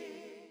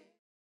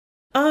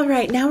All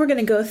right, now we're going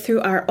to go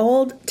through our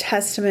Old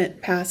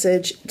Testament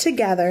passage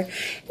together.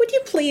 Would you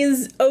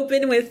please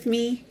open with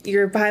me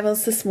your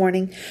Bibles this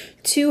morning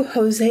to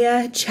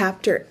Hosea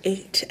chapter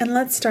 8. And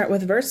let's start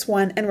with verse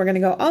 1, and we're going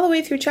to go all the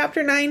way through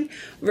chapter 9,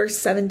 verse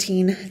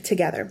 17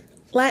 together.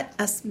 Let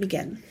us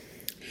begin.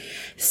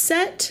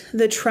 Set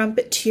the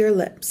trumpet to your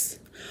lips.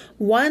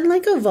 One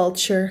like a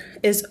vulture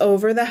is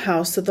over the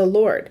house of the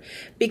Lord,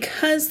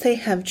 because they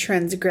have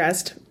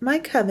transgressed my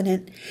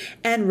covenant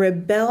and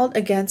rebelled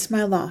against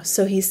my law.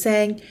 So he's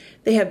saying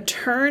they have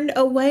turned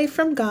away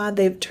from God.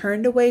 They've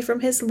turned away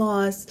from his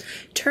laws,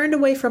 turned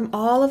away from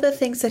all of the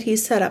things that he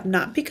set up,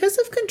 not because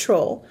of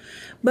control,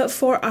 but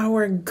for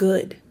our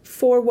good,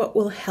 for what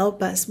will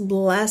help us,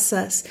 bless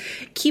us,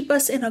 keep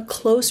us in a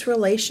close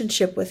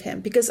relationship with him,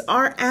 because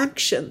our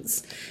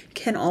actions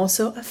can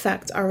also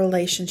affect our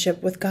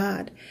relationship with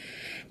God.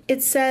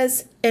 It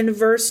says in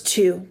verse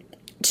 2,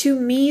 "To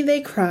me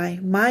they cry,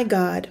 my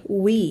God,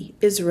 we,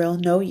 Israel,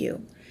 know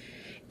you.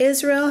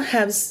 Israel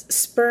has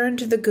spurned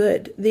the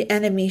good, the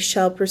enemy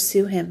shall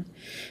pursue him.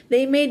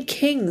 They made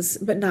kings,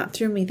 but not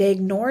through me. They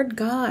ignored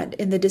God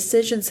in the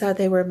decisions that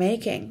they were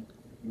making.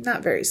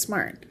 Not very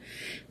smart.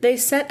 They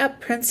set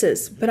up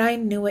princes, but I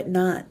knew it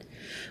not.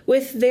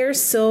 With their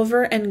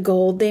silver and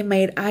gold they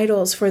made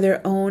idols for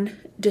their own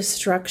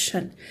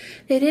destruction."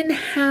 They didn't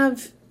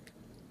have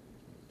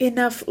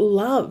enough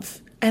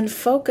love and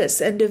focus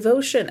and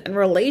devotion and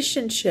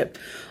relationship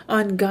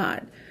on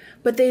God.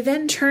 But they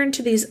then turn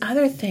to these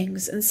other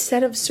things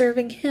instead of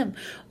serving him.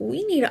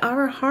 We need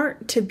our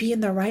heart to be in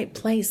the right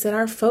place, that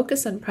our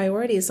focus and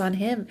priority is on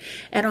him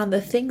and on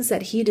the things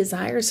that he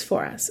desires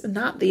for us,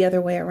 not the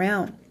other way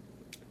around.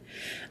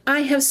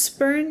 "I have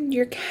spurned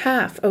your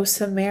calf, O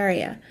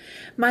Samaria.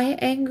 My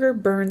anger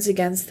burns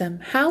against them.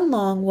 How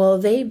long will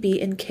they be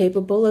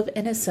incapable of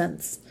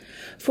innocence?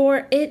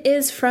 For it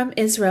is from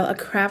Israel a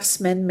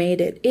craftsman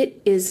made it.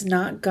 It is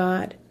not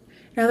God."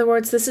 In other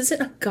words, this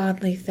isn't a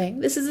godly thing.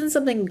 This isn't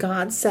something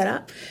God set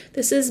up.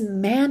 This is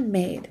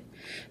man-made.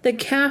 "The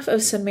calf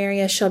of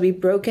Samaria shall be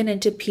broken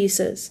into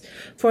pieces.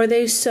 For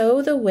they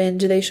sow the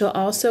wind, they shall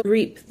also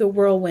reap the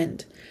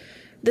whirlwind.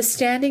 The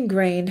standing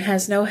grain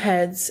has no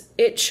heads.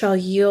 It shall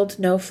yield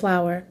no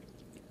flour.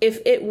 If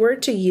it were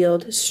to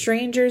yield,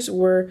 strangers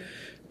were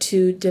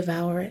to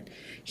devour it."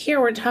 Here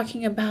we're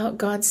talking about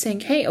God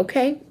saying, hey,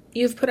 okay,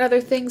 you've put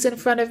other things in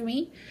front of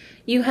me.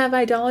 You have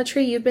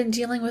idolatry. You've been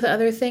dealing with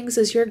other things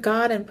as your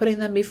God and putting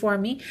them before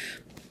me.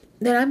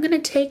 Then I'm going to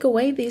take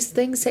away these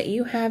things that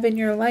you have in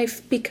your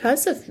life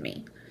because of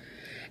me.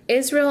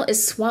 Israel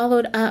is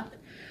swallowed up.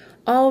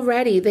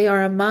 Already they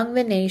are among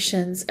the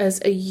nations as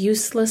a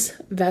useless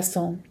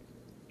vessel.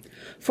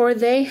 For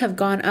they have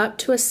gone up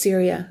to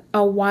Assyria,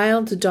 a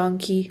wild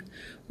donkey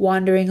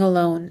wandering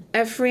alone.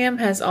 Ephraim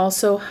has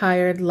also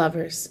hired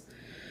lovers.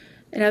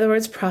 In other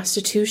words,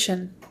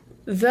 prostitution.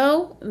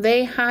 Though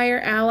they hire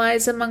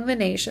allies among the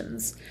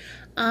nations,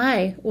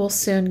 I will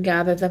soon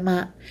gather them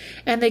up,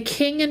 and the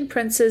king and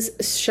princes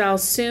shall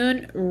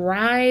soon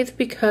writhe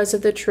because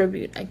of the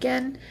tribute.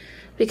 Again,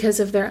 because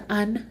of their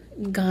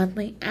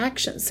ungodly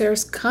actions.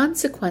 There's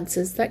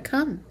consequences that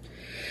come.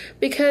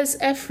 Because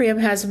Ephraim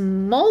has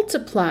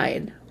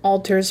multiplied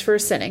altars for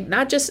sinning,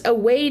 not just a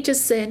way to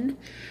sin,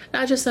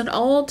 not just an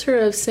altar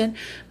of sin,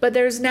 but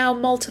there's now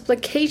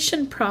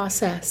multiplication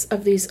process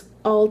of these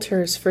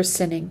altars for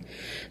sinning.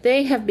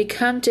 They have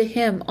become to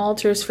him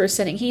altars for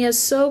sinning. He has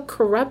so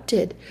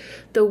corrupted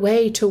the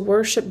way to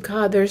worship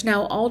God. There's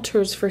now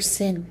altars for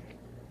sin.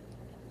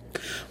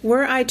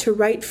 Were I to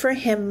write for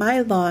him my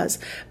laws,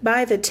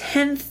 by the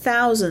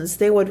 10,000s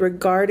they would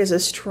regard as a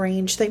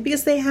strange thing,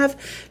 because they have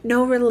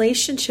no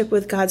relationship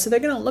with God. So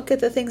they're going to look at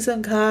the things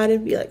of God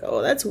and be like,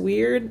 oh, that's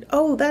weird.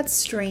 Oh, that's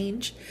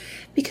strange.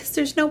 Because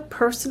there's no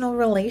personal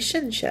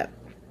relationship.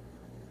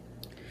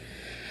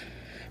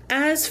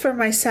 "As for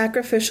my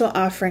sacrificial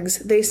offerings,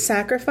 they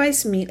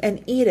sacrifice meat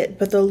and eat it,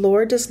 but the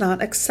Lord does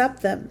not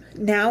accept them.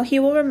 Now he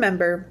will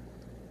remember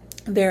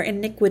their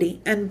iniquity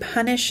and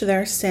punish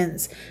their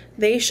sins.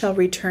 They shall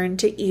return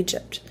to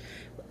Egypt."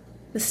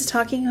 This is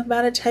talking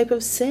about a type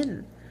of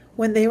sin.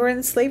 When they were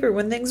in slavery,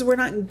 when things were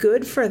not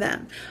good for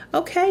them.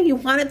 Okay, you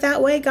want it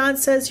that way? God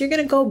says, you're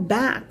going to go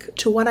back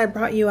to what I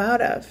brought you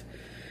out of.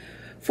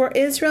 "For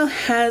Israel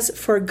has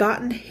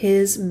forgotten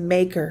his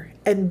maker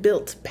and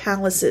built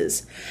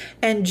palaces,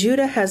 and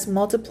Judah has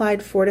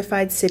multiplied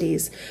fortified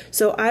cities.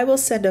 So I will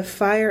send a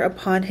fire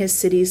upon his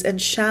cities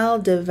and shall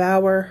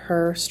devour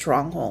her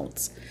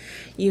strongholds."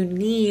 You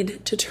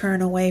need to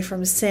turn away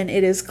from sin.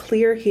 It is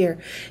clear here.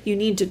 You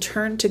need to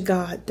turn to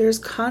God. There's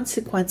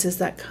consequences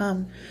that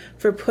come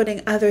for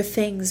putting other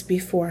things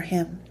before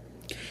him.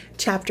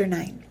 Chapter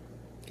 9.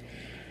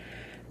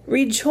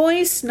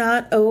 "Rejoice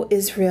not, O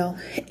Israel,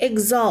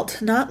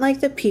 exult not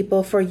like the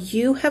people, for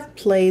you have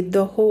played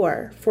the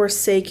whore,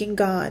 forsaking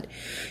God.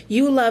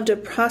 You loved a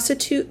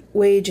prostitute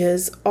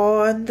wages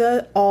on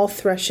the all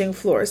threshing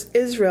floors."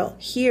 Israel,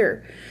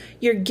 here,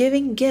 you're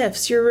giving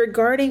gifts, you're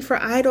regarding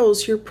for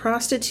idols, you're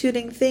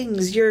prostituting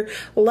things, your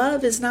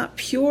love is not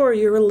pure,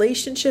 your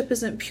relationship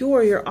isn't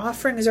pure, your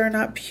offerings are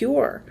not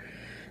pure.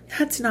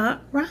 That's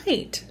not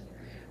right.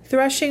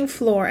 Threshing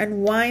floor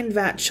and wine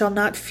vat shall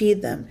not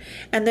feed them,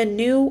 and the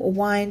new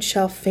wine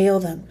shall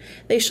fail them.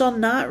 They shall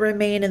not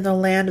remain in the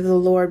land of the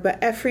Lord,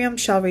 but Ephraim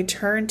shall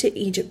return to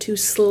Egypt, to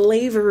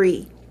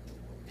slavery.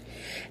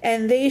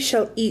 And they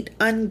shall eat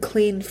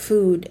unclean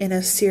food in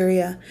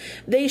Assyria.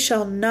 They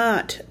shall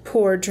not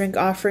pour drink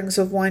offerings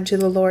of wine to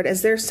the Lord,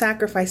 as their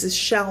sacrifices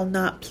shall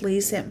not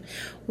please him.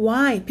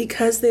 Why?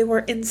 Because they were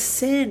in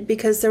sin,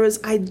 because there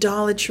was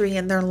idolatry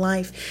in their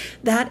life.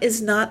 That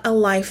is not a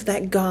life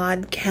that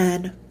God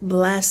can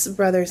bless,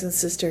 brothers and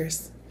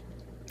sisters.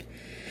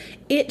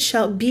 It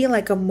shall be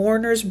like a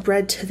mourner's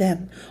bread to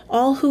them.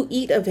 All who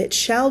eat of it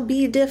shall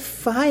be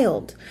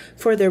defiled,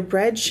 for their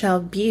bread shall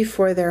be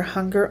for their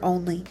hunger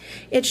only.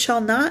 It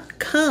shall not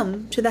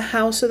come to the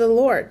house of the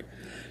Lord.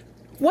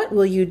 What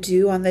will you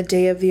do on the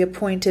day of the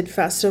appointed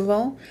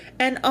festival,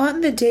 and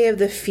on the day of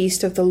the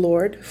feast of the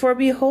Lord? For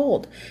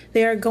behold,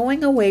 they are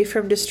going away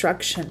from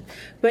destruction,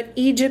 but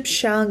Egypt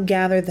shall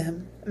gather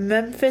them.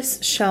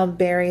 Memphis shall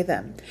bury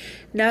them.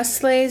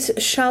 Nestlés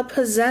shall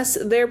possess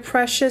their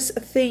precious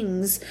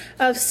things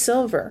of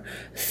silver.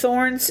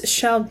 Thorns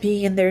shall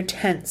be in their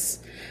tents.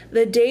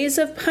 The days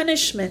of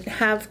punishment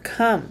have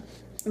come.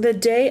 The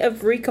day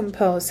of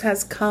recompense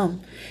has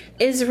come.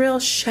 Israel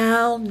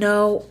shall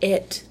know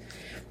it.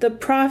 The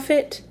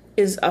prophet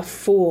is a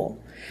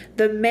fool.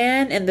 The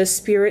man in the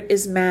spirit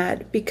is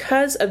mad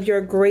because of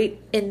your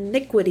great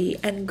iniquity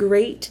and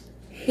great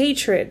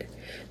hatred.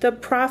 The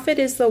prophet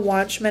is the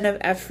watchman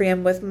of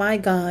Ephraim with my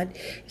God,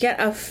 yet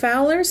a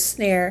fowler's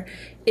snare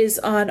is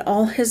on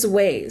all his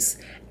ways,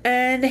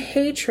 and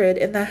hatred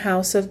in the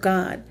house of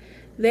God.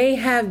 They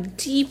have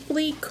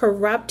deeply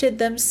corrupted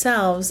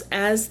themselves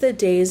as the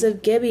days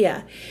of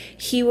Gibeah.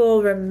 He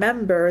will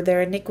remember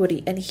their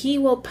iniquity, and he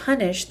will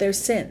punish their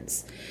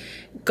sins.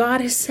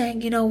 God is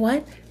saying, you know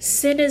what?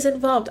 Sin is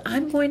involved.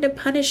 I'm going to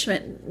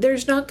punishment.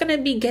 There's not going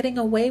to be getting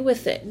away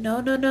with it.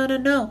 No.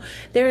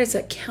 There is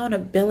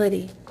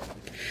accountability.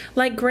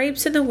 Like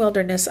grapes in the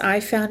wilderness, I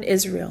found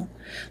Israel.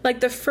 Like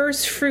the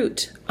first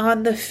fruit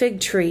on the fig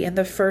tree in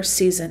the first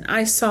season,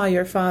 I saw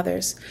your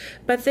fathers.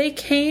 But they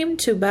came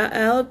to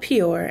Baal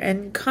Peor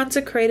and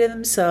consecrated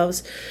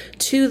themselves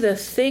to the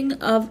thing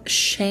of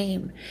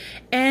shame,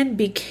 and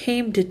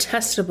became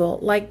detestable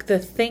like the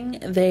thing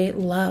they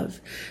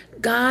love.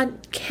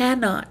 God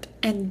cannot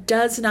and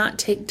does not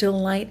take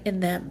delight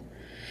in them.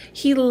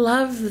 He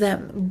loved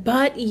them,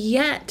 but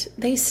yet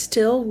they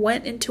still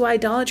went into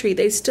idolatry.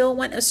 They still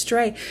went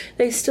astray.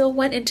 They still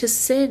went into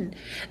sin.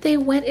 They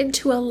went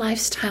into a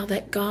lifestyle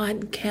that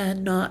God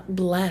cannot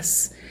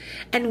bless.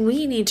 And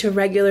we need to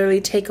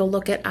regularly take a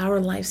look at our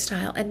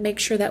lifestyle and make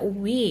sure that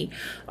we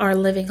are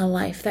living a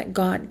life that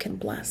God can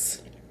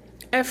bless.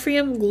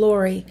 Ephraim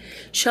glory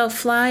shall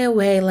fly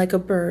away like a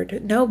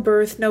bird. No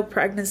birth, no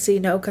pregnancy,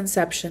 no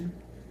conception.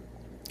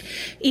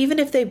 Even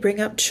if they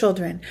bring up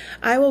children,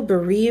 I will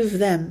bereave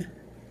them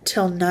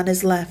till none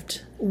is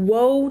left.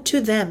 Woe to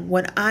them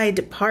when I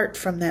depart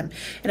from them.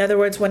 In other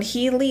words, when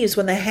he leaves,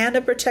 when the hand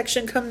of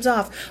protection comes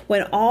off,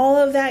 when all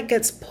of that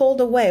gets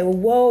pulled away,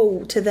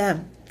 woe to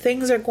them.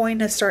 Things are going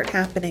to start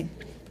happening.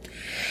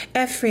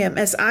 Ephraim,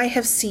 as I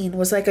have seen,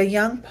 was like a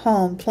young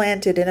palm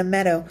planted in a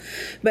meadow.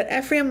 But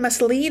Ephraim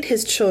must lead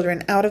his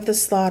children out of the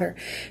slaughter.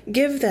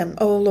 Give them,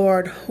 O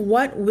Lord,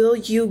 what will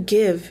you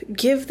give?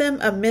 Give them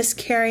a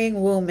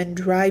miscarrying womb and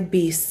dry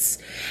beasts.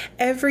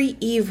 Every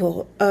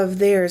evil of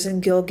theirs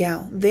in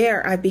Gilgal,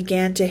 there I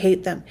began to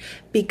hate them.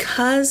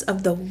 Because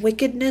of the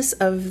wickedness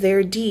of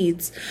their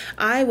deeds,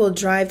 I will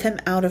drive them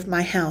out of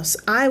my house.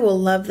 I will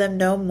love them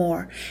no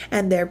more,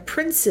 and their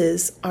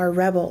princes are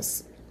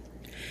rebels.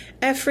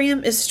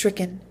 Ephraim is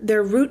stricken,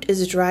 their root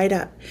is dried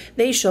up.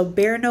 They shall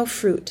bear no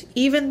fruit.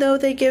 Even though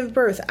they give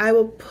birth, I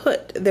will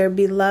put their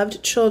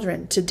beloved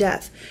children to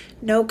death.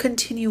 No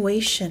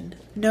continuation,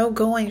 no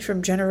going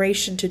from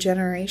generation to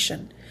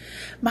generation.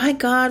 My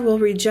God will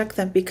reject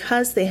them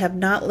because they have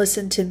not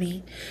listened to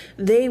me.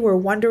 They were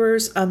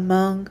wanderers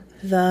among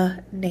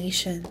the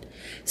nation.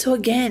 So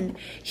again,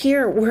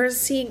 here we're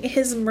seeing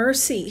his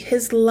mercy,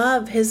 his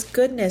love, his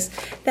goodness.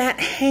 That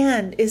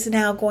hand is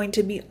now going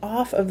to be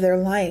off of their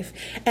life,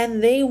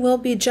 and they will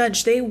be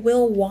judged. They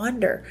will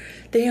wander.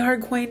 They are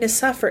going to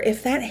suffer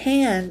if that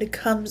hand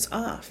comes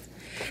off.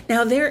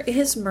 Now there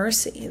is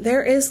mercy,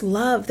 there is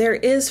love, there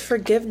is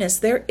forgiveness,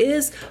 there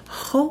is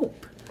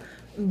hope.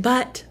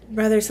 But,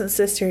 brothers and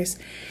sisters,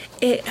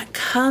 it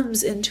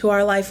comes into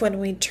our life when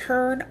we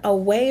turn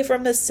away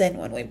from the sin,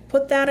 when we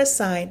put that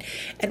aside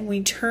and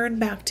we turn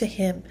back to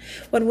him,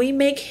 when we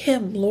make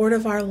him Lord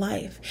of our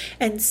life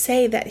and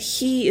say that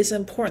he is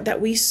important,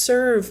 that we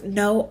serve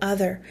no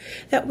other,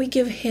 that we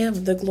give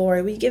him the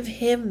glory, we give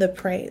him the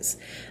praise.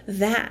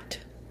 That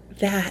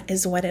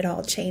is when it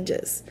all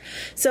changes.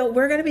 So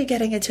we're going to be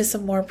getting into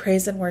some more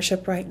praise and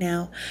worship right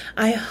now.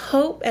 I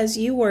hope as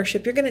you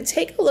worship, you're going to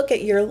take a look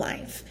at your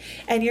life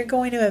and you're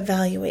going to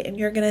evaluate and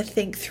you're going to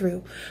think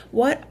through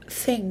what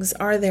things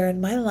are there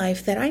in my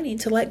life that I need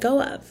to let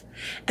go of,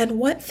 and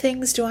what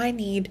things do I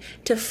need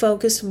to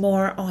focus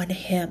more on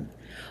him.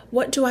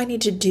 What do I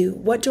need to do?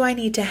 What do I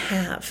need to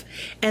have?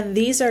 And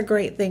these are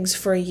great things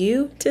for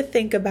you to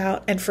think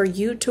about and for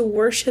you to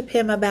worship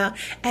Him about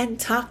and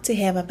talk to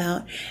Him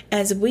about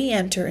as we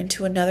enter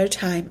into another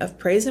time of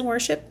praise and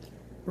worship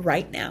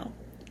right now.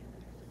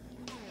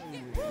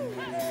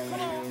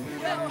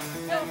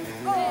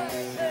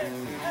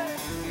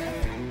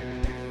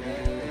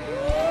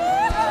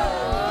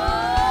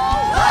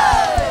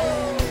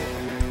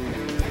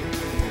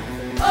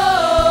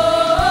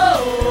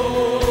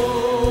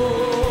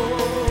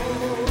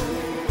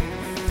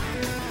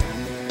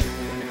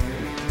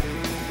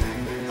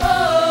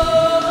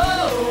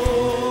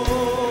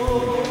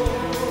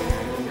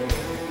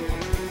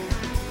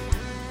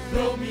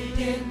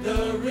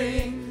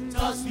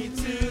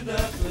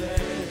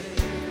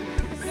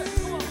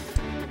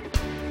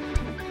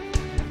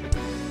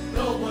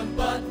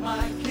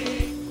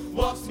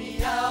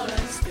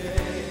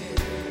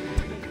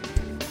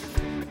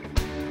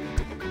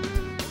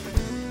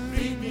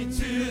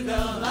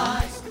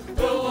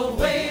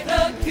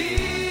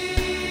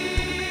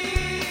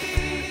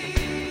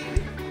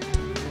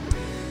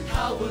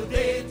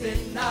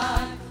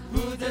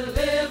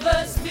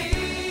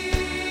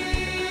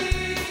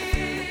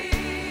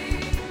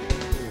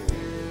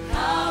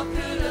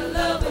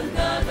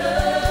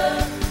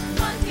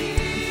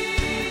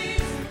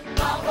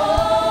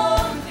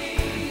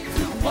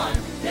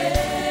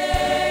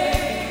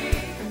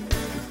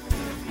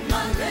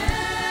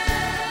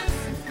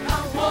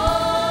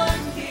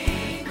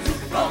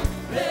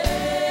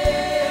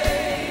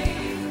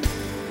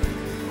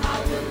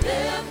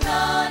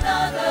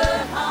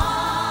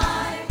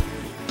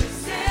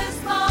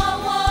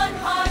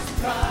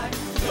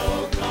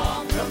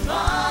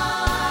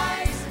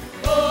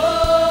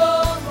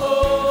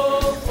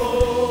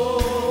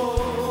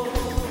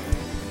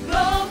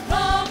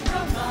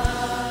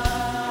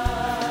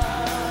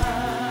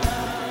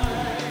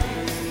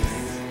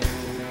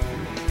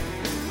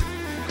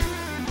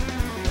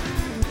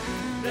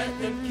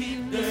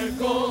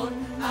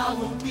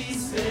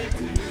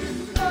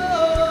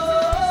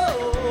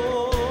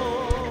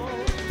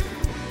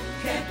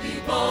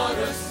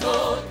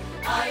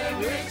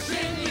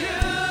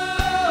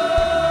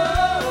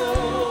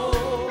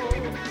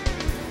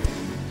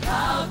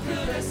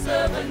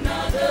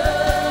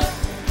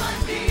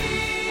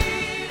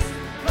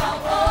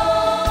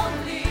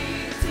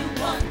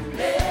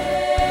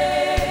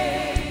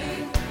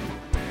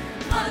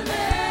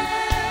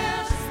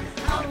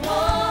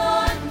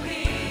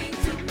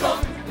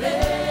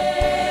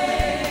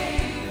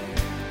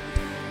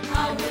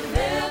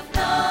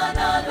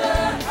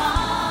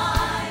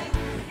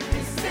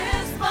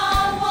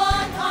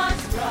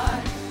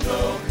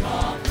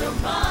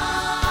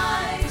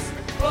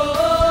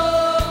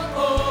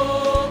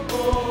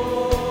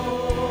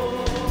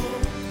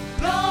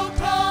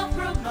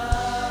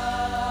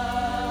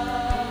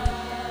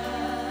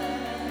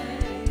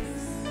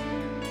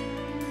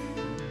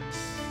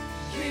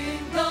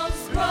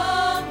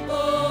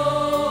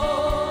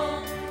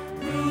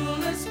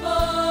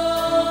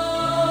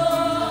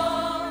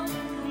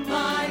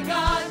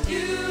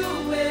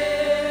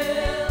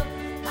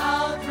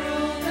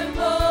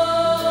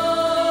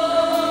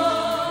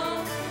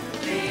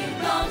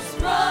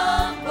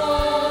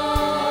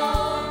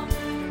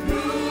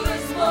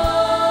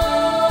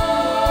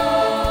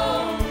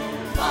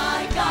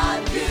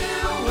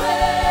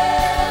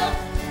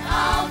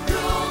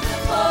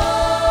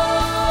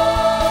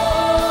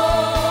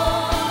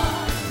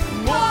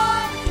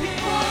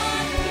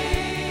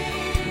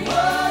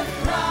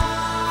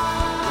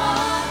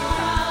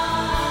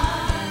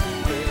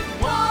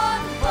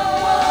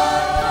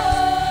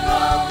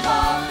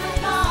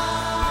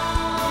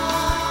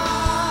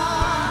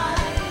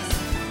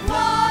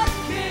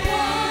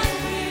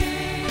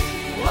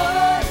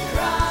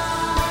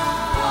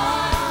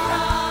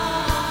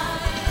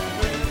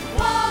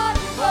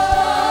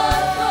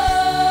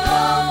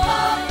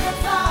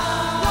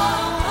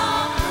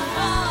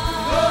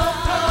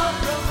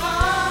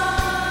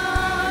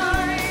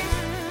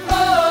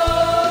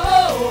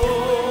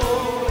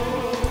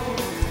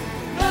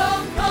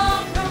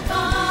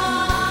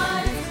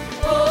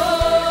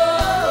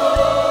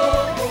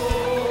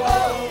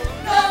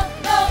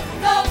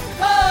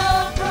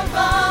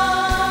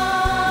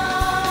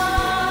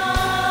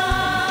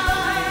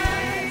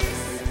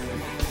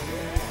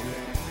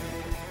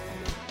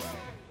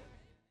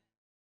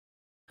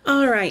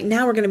 right,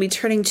 now we're going to be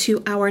turning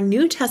to our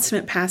New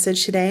Testament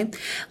passage today.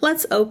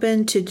 Let's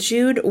open to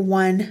Jude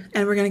 1,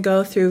 and we're going to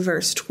go through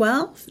verse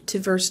 12 to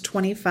verse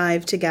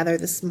 25 together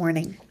this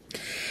morning.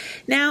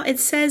 Now it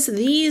says,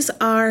 these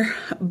are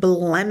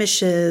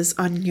blemishes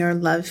on your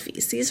love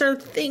feast. These are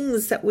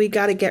things that we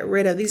got to get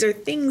rid of. These are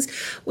things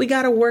we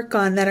got to work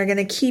on that are going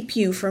to keep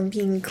you from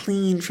being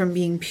clean, from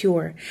being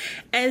pure,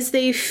 as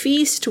they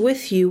feast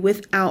with you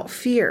without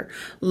fear,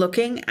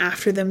 looking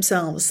after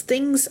themselves,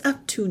 things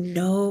up to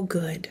no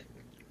good.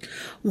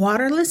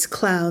 Waterless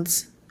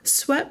clouds,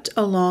 swept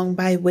along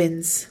by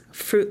winds,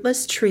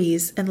 fruitless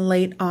trees in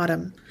late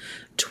autumn,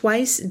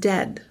 twice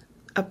dead,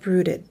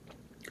 uprooted.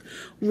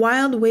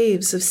 wild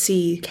waves of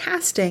sea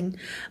casting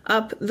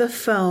up the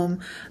foam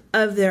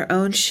of their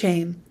own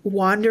shame,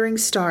 wandering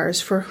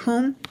stars for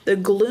whom the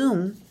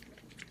gloom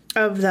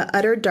of the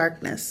utter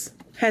darkness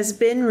has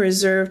been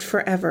reserved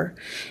forever.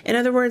 In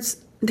other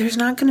words, there's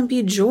not going to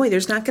be joy.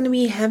 There's not going to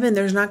be heaven.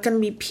 There's not going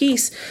to be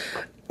peace,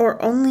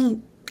 or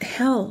only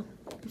hell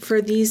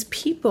for these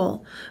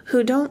people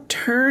who don't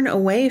turn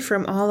away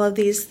from all of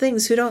these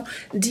things, who don't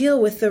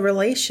deal with the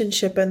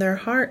relationship in their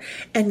heart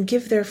and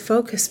give their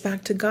focus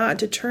back to God,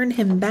 to turn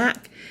Him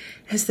back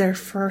as their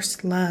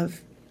first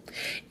love.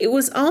 It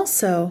was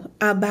also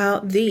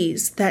about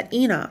these that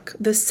Enoch,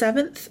 the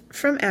seventh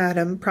from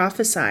Adam,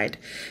 prophesied,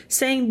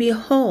 saying,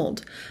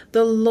 Behold,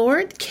 the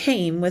Lord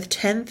came with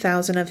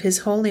 10,000 of his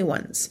holy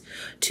ones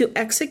to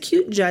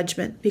execute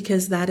judgment,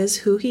 because that is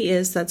who he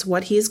is. That's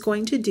what he is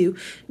going to do.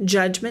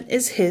 Judgment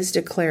is his,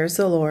 declares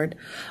the Lord,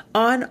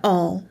 on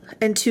all,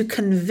 and to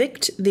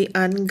convict the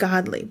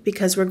ungodly,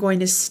 because we're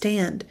going to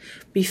stand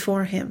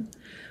before him.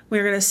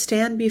 We're going to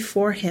stand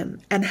before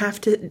him and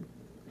have to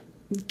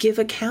give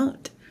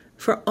account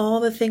for all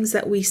the things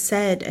that we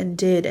said and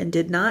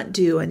did not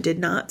do and did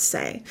not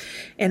say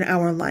in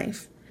our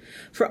life,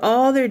 for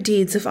all their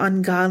deeds of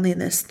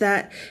ungodliness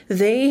that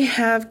they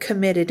have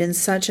committed in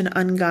such an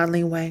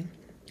ungodly way,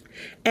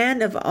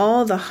 and of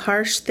all the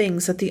harsh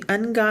things that the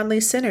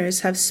ungodly sinners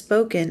have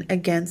spoken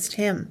against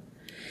him.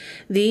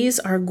 These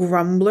are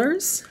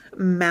grumblers,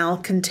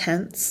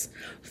 malcontents,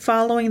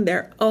 following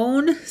their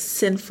own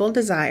sinful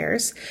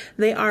desires.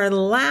 They are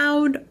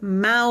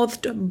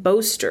loud-mouthed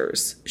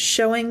boasters,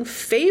 showing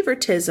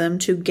favoritism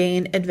to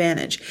gain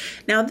advantage.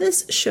 Now,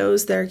 this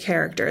shows their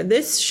character.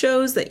 This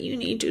shows that you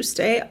need to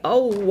stay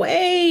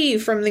away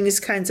from these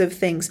kinds of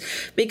things,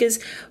 because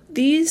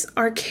these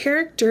are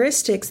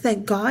characteristics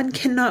that God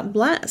cannot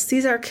bless.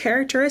 These are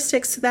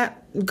characteristics that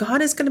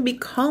God is going to be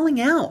calling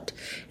out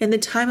in the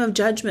time of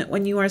judgment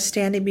when you are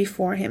standing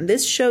before him.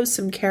 This shows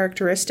some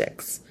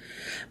characteristics.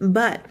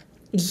 But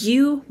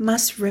you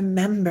must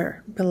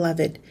remember,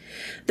 beloved,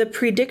 the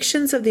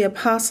predictions of the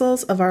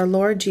apostles of our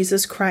Lord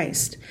Jesus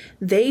Christ.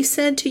 They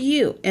said to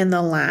you, in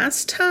the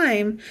last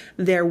time,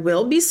 there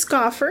will be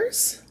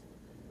scoffers,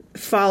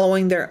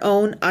 following their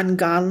own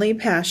ungodly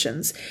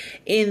passions.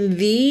 In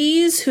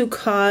these who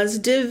cause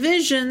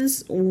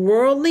divisions,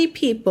 worldly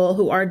people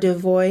who are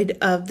devoid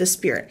of the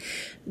Spirit.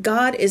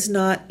 God is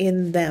not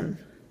in them.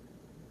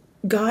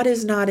 God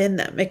is not in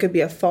them. It could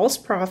be a false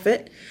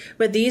prophet,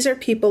 but these are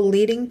people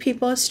leading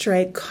people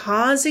astray,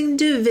 causing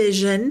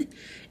division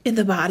in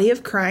the body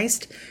of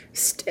Christ.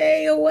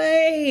 Stay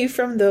away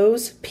from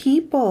those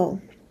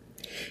people.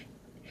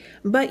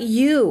 But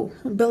you,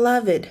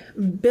 beloved,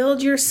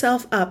 build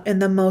yourself up in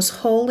the most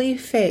holy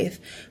faith.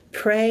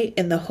 Pray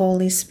in the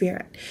Holy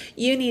Spirit.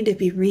 You need to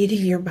be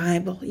reading your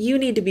Bible. You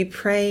need to be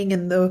praying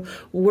in the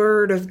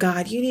Word of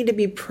God. You need to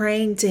be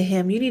praying to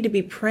Him. You need to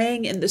be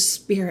praying in the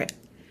Spirit.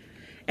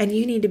 And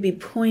you need to be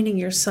pointing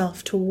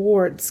yourself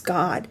towards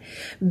God,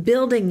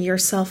 building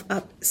yourself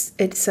up,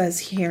 it says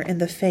here, in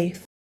the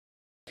faith.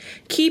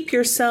 Keep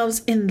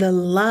yourselves in the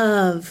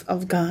love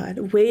of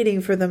God, waiting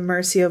for the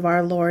mercy of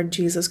our Lord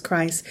Jesus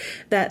Christ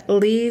that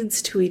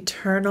leads to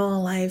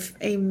eternal life.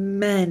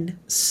 Amen.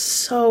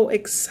 So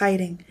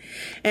exciting.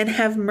 And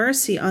have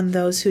mercy on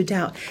those who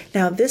doubt.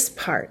 Now, this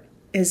part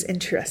is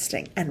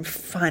interesting and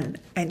fun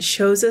and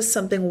shows us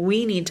something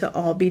we need to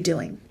all be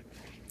doing.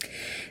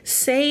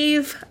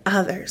 Save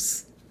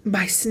others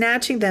by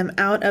snatching them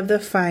out of the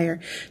fire,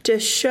 to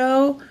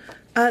show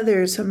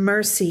others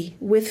mercy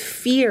with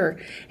fear,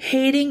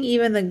 hating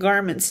even the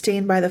garment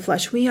stained by the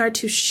flesh. We are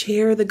to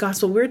share the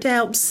gospel. We're to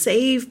help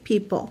save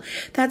people.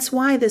 That's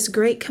why this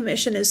Great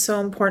Commission is so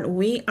important.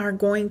 We are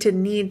going to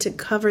need to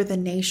cover the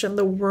nation,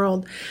 the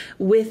world,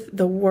 with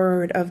the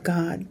Word of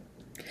God.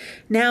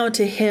 Now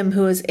to him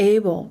who is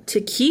able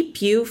to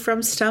keep you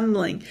from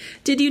stumbling.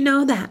 Did you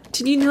know that?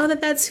 Did you know that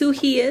that's who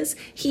he is?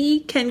 He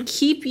can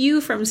keep you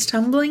from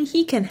stumbling.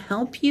 He can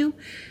help you.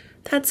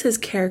 That's his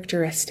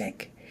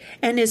characteristic.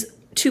 And is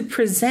to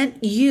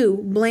present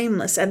you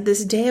blameless at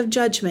this day of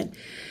judgment.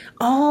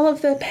 All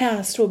of the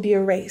past will be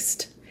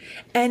erased.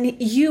 And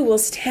you will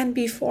stand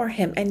before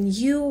him. And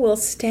you will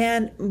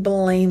stand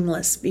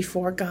blameless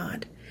before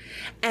God.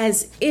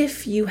 As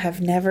if you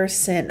have never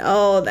sinned.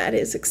 Oh, that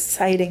is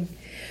exciting.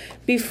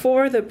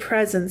 Before the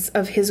presence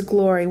of his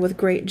glory with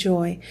great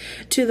joy.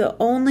 To the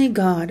only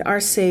God, our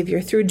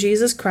Savior, through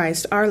Jesus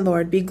Christ, our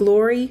Lord, be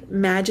glory,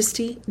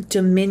 majesty,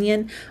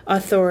 dominion,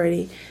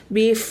 authority,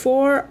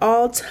 before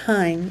all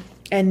time,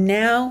 and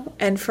now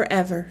and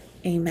forever.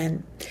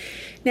 Amen.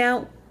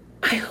 Now,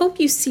 I hope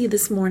you see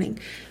this morning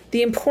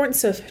the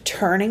importance of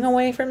turning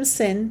away from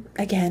sin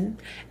again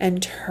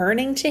and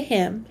turning to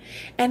him,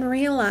 and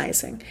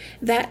realizing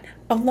that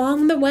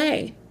along the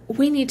way,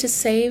 we need to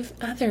save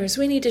others.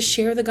 We need to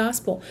share the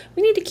gospel.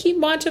 We need to keep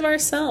watch of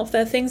ourselves,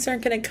 that things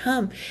aren't going to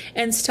come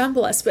and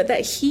stumble us, but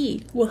that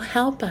he will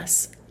help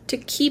us to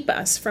keep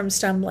us from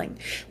stumbling,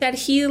 that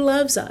he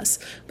loves us.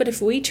 But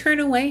if we turn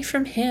away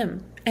from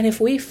him, and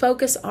if we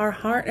focus our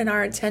heart and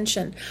our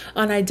attention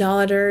on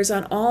idolaters,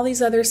 on all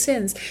these other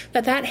sins,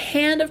 that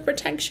hand of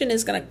protection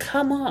is going to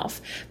come off,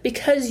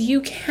 because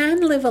you can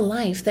live a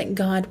life that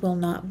God will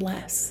not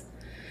bless.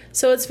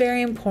 So it's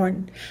very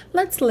important.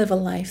 Let's live a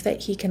life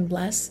that he can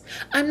bless.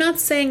 I'm not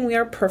saying we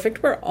are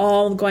perfect. We're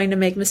all going to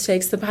make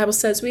mistakes. The Bible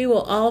says we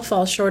will all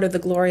fall short of the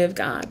glory of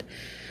God.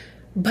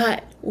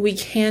 But we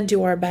can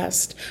do our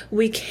best.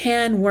 We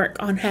can work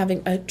on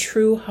having a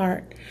true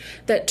heart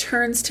that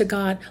turns to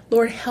God.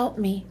 Lord, help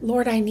me.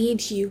 Lord, I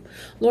need you.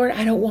 Lord,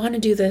 I don't want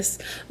to do this.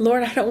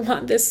 Lord, I don't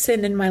want this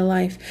sin in my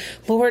life.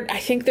 Lord, I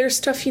think there's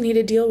stuff you need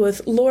to deal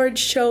with. Lord,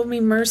 show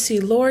me mercy.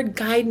 Lord,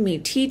 guide me,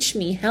 teach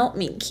me, help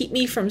me, keep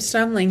me from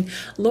stumbling.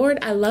 Lord,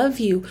 I love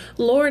you.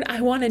 Lord,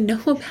 I want to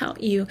know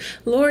about you.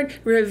 Lord,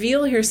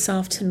 reveal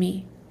yourself to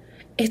me.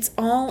 It's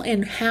all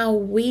in how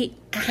we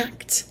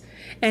act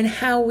and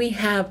how we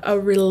have a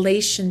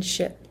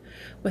relationship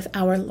with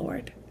our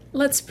Lord.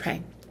 Let's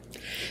pray.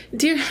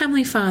 Dear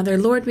Heavenly Father,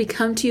 Lord, we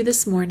come to you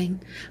this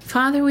morning.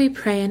 Father, we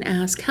pray and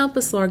ask, help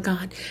us, Lord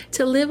God,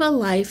 to live a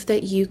life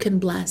that you can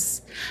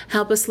bless.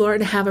 Help us,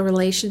 Lord, to have a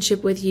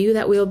relationship with you,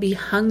 that we'll be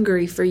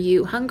hungry for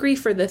you, hungry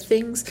for the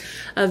things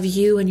of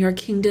you and your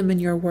kingdom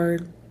and your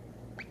word.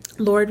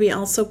 Lord, we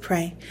also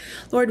pray,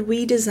 Lord,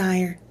 we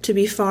desire to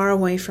be far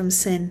away from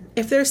sin.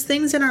 If there's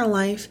things in our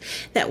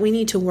life that we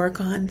need to work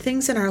on,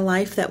 things in our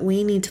life that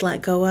we need to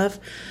let go of,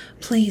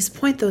 please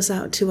point those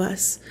out to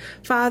us.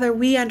 Father,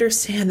 we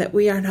understand that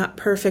we are not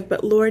perfect,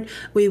 but Lord,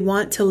 we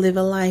want to live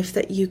a life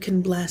that you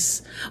can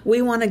bless.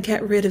 We want to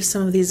get rid of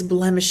some of these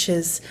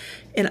blemishes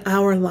in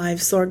our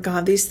lives, Lord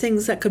God, these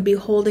things that could be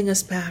holding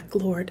us back,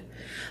 Lord.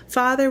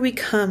 Father, we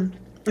come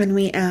and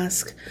we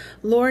ask,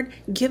 Lord,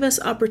 give us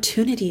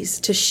opportunities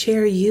to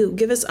share you.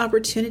 Give us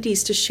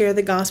opportunities to share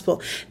the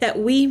gospel, that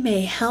we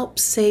may help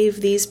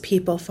save these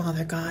people,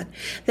 Father God,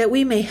 that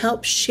we may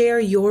help share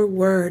your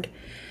word.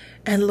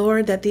 And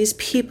Lord, that these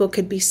people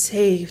could be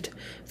saved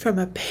from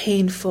a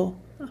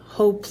painful,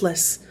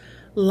 hopeless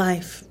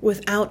life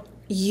without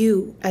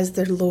you as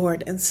their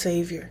Lord and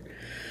Savior.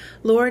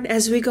 Lord,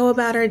 as we go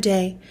about our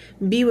day,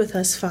 be with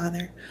us,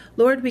 Father.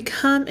 Lord, we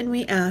come and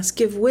we ask,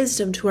 give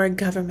wisdom to our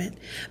government.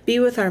 Be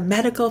with our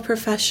medical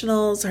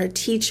professionals, our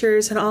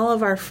teachers, and all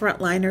of our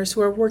frontliners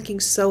who are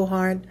working so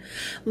hard.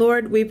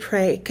 Lord, we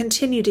pray,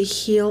 continue to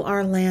heal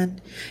our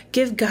land.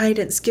 Give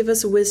guidance, give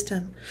us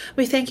wisdom.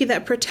 We thank you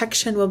that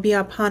protection will be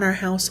upon our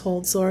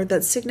households, Lord,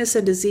 that sickness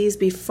and disease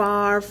be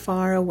far,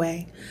 far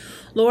away.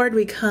 Lord,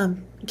 we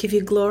come, give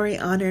you glory,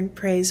 honor, and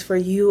praise, for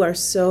you are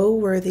so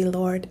worthy,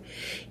 Lord.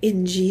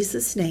 In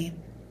Jesus' name,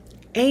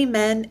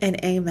 amen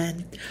and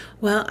amen.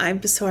 Well, I'm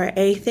Basora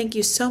A. Thank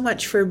you so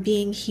much for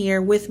being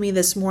here with me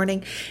this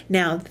morning.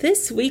 Now,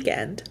 this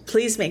weekend,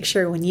 please make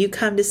sure when you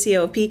come to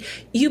COP,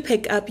 you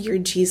pick up your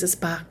Jesus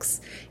box.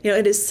 You know,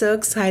 it is so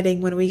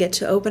exciting when we get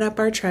to open up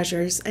our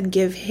treasures and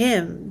give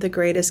him the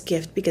greatest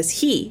gift,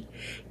 because he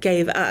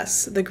gave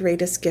us the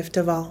greatest gift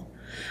of all.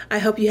 I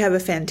hope you have a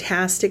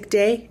fantastic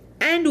day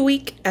and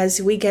week as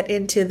we get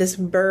into this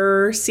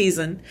Burr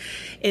season.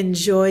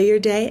 Enjoy your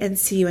day and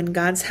see you in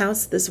God's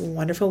house this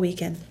wonderful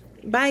weekend.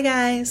 Bye,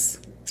 guys.